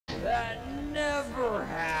That never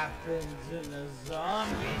happens in a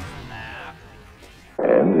zombies map.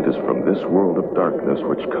 And it is from this world of darkness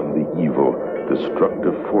which come the evil,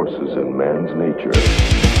 destructive forces in man's nature.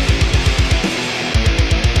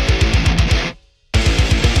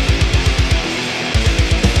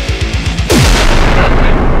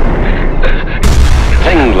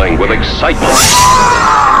 Tingling with excitement.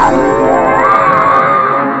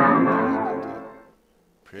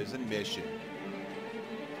 Prison mission.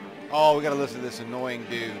 Oh, we gotta listen to this annoying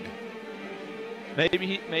dude.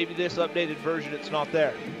 Maybe this updated version it's not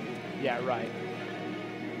there. Yeah, right.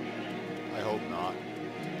 I hope not.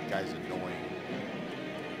 The guy's annoying.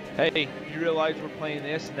 Hey, you realize we're playing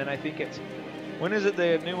this, and then I think it's... When is it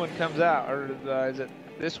the new one comes out? Or is it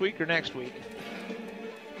this week or next week?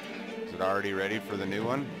 Is it already ready for the new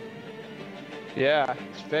one? Yeah,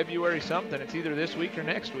 it's February something. It's either this week or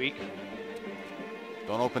next week.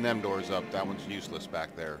 Don't open them doors up. That one's useless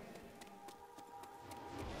back there.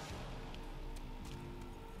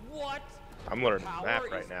 What? I'm learning the map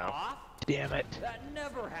right now. Off? Damn it. That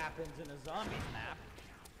never happens in a zombies map.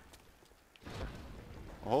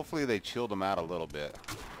 Well, hopefully they chilled him out a little bit.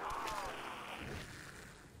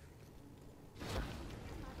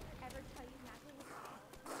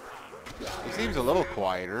 He seems a little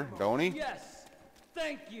quieter, don't he? Yes.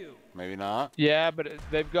 Thank you. Maybe not. Yeah, but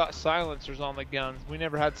they've got silencers on the guns. We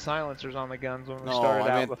never had silencers on the guns when we started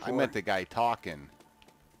out before. I meant the guy talking.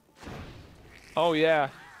 Oh yeah,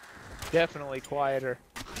 definitely quieter.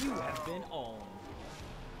 You have been owned.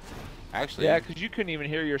 Actually, Yeah, because you couldn't even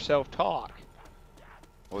hear yourself talk.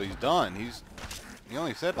 well, he's done. He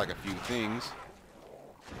only said like a few things.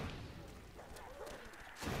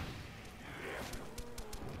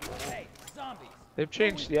 Hey, zombies. They've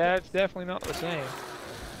changed. Yeah, it's definitely not the same.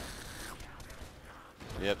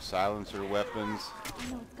 Yep, silencer weapons.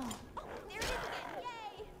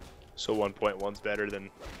 So 1.1's better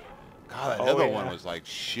than... God, that Oh, other yeah. one was like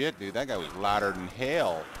shit, dude. That guy was louder than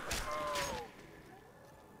hell.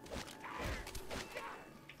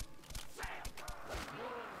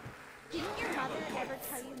 Didn't your mother ever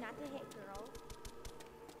tell you not to hit girls?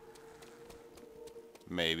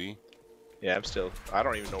 Maybe. Yeah, I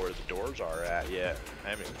don't even know where the doors are at yet. I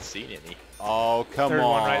haven't even seen any. Oh, come There's on.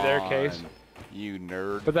 one right there, Case. You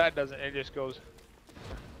nerd. But that doesn't. It just goes.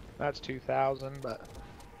 That's 2,000, but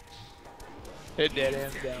it dead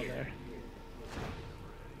ends down there.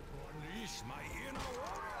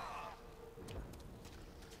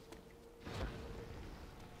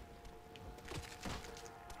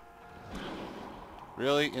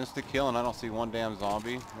 Really? Insta-kill and I don't see one damn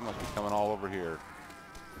zombie? They must be coming all over here.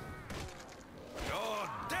 Your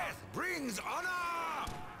death brings honor!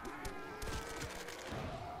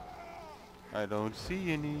 I don't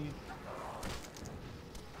see any.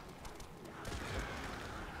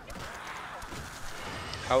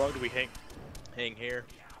 How long do we hang here?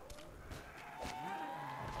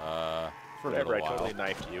 For a Whenever little I while. totally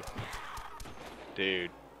knifed you. Dude.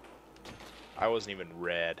 I wasn't even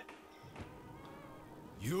red.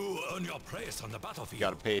 You earn your place on the battlefield. You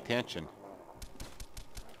gotta pay attention.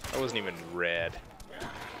 I wasn't even red.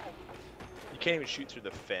 You can't even shoot through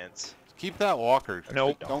the fence. Keep that walker.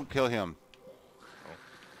 Nope. Don't kill him.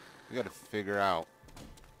 We gotta figure out.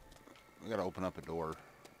 We gotta open up a door.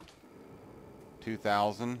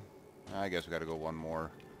 2,000. I guess we gotta go one more.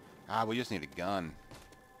 Ah, we just need a gun.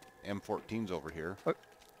 M14's over here.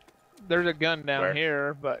 There's a gun down Where?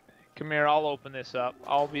 here, but come here. I'll open this up.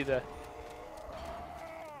 I'll be the.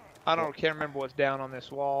 Can't remember what's down on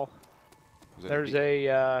this wall. Was it There's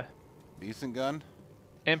a decent gun?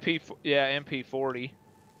 MP40.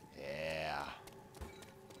 Yeah.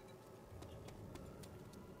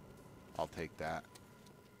 I'll take that.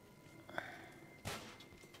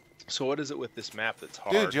 So what is it with this map that's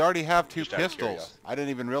hard? Dude, you already have two Just out of pistols. curiosity. I didn't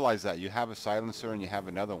even realize that. You have a silencer and you have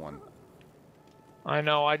another one. I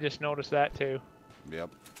know. I just noticed that too.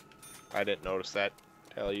 Yep. I didn't notice that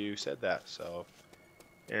till you said that, so...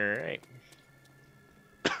 Alright.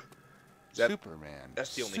 Superman.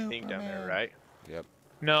 That's the only thing down there, right? Yep.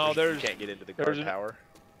 No, You can't get into the guard there's tower.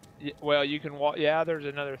 Well, you can walk. Yeah, there's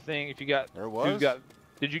another thing. If you got. There was?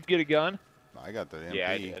 Did you get a gun? I got the MP.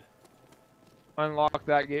 Yeah, I did. Unlock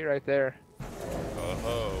that gate right there.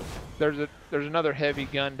 Oh. There's another heavy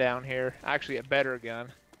gun down here. Actually, a better gun.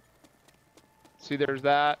 See, there's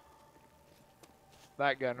that.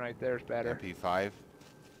 That gun right there is better. MP5.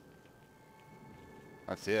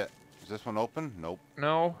 That's it. Is this one open? Nope.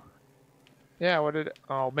 No. Yeah, what did it?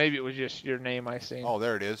 Oh, maybe it was just your name I seen. Oh,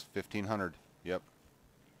 there it is. 1,500. Yep.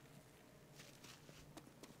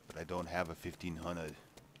 But I don't have a 1,500.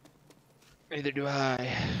 Neither do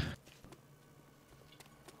I.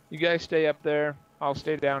 You guys stay up there. I'll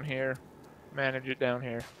stay down here. Manage it down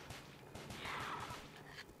here.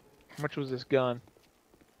 How much was this gun?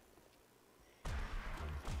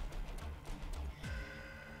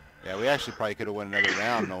 Yeah, we actually probably could have won another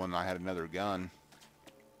round knowing I had another gun.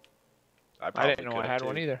 I didn't know I had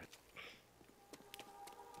one either.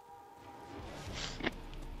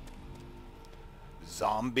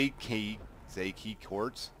 Zombie K, Zaki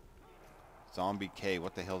Quartz. Zombie K,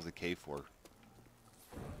 what the hell's the K for?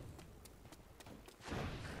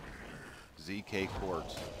 ZK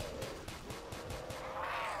Quartz.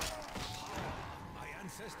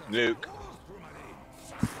 Nuke.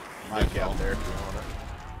 Nuke out there if you want it.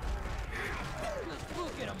 Just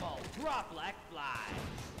look at them all drop like flies.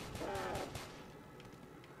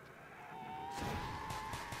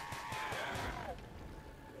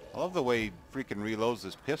 I love the way he freaking reloads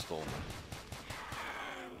this pistol.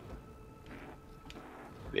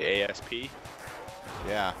 The ASP.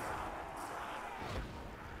 Yeah.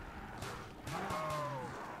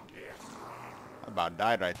 I about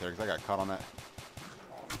died right there because I got caught on that.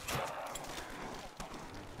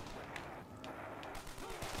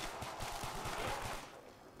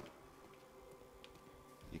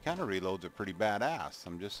 He kind of reloads it pretty badass,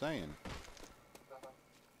 I'm just saying.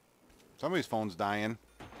 Somebody's phone's dying.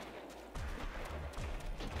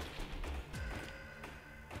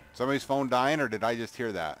 Somebody's phone dying, or did I just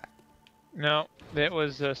hear that? No, it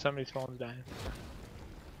was somebody's phone's dying.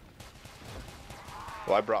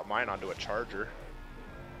 Well, I brought mine onto a charger.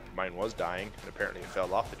 Mine was dying, and apparently it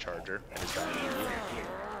fell off the charger and is dying.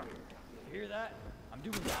 You hear that? I'm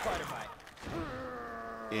doing the spider bite.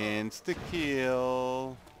 Insta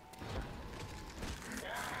kill.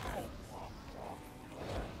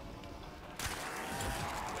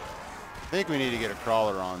 I think we need to get a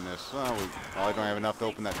crawler on this. Well, we probably don't have enough to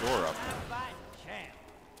open that door up.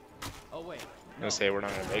 Oh wait. I'm gonna say we're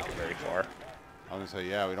not gonna make it very far. I was gonna say,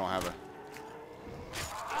 yeah, we don't have a.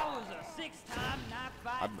 I was a 6-time knife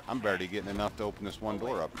fight. I'm barely getting enough to open this one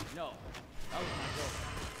door up. No, that was my girlfriend.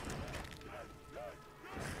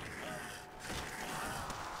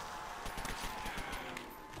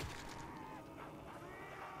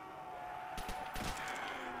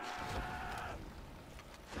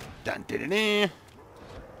 Dun, dun, dun, dun.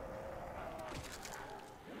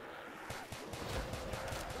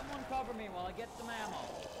 Someone cover me while I get some ammo.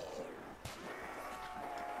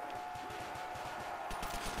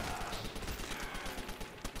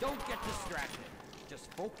 Don't get distracted.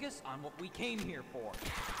 Just focus on what we came here for.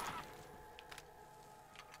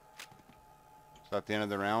 Is that the end of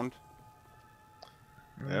the round?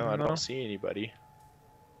 No, I don't see anybody.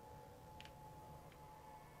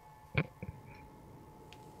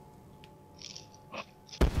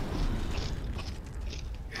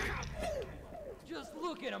 Just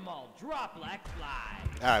look at them all drop like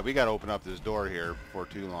flies. Alright, we gotta open up this door here before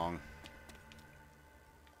too long.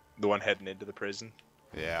 The one heading into the prison.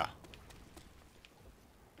 Yeah.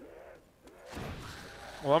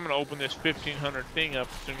 Well, I'm gonna open this 1500 thing up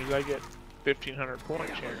as soon as I get 1500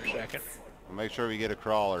 points here in a second. We'll make sure we get a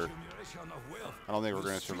crawler. I don't think we're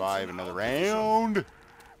gonna survive another round.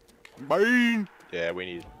 Bang! Yeah,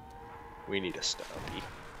 we need a stuffy.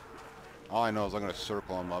 All I know is I'm gonna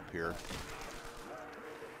circle them up here.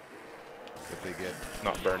 If they get.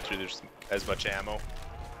 Not burn through as much ammo.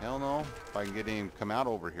 Hell no. If I can get him come out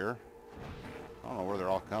over here. I don't know where they're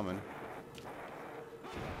all coming.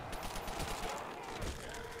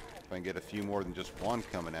 If I can get a few more than just one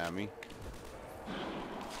coming at me.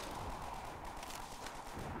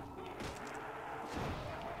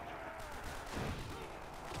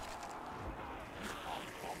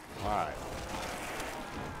 Alright.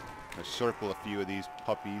 Let's circle a few of these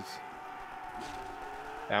puppies.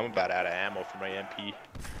 I'm about out of ammo for my MP.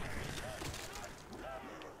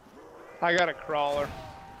 I got a crawler.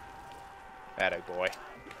 Atta boy.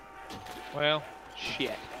 Well,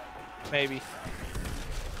 shit. Maybe.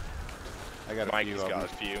 I got a Mikey's few of got them.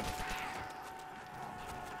 a few.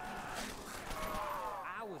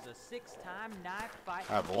 I was a 6-time knife fight.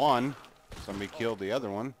 I have one. Somebody killed the other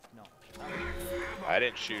one. No. I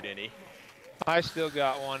didn't shoot any. I still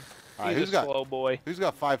got one. All right, He's a slow boy. Who's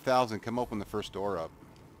got 5,000? Come open the first door up.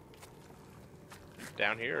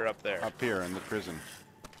 Down here or up there? Up here in the prison.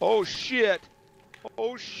 Oh shit!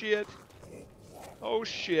 Oh shit! Oh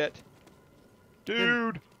shit!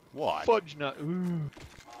 Dude! What? Fudge nut. Ooh.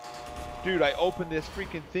 Dude, I opened this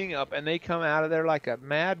freaking thing up and they come out of there like a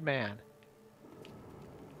madman.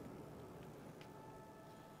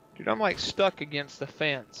 Dude, I'm like stuck against the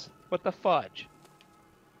fence. What the fudge?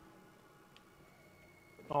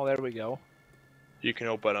 Oh, there we go. You can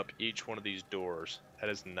open up each one of these doors. That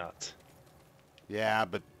is nuts. Yeah,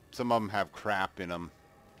 but Some of them have crap in them.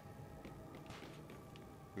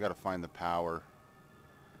 We gotta find the power.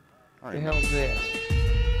 What the hell's this?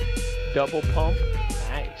 Double pump?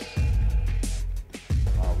 Nice.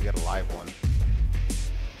 Oh, we got a live one.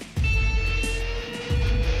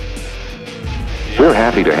 We're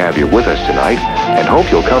happy to have you with us tonight and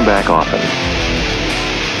hope you'll come back often.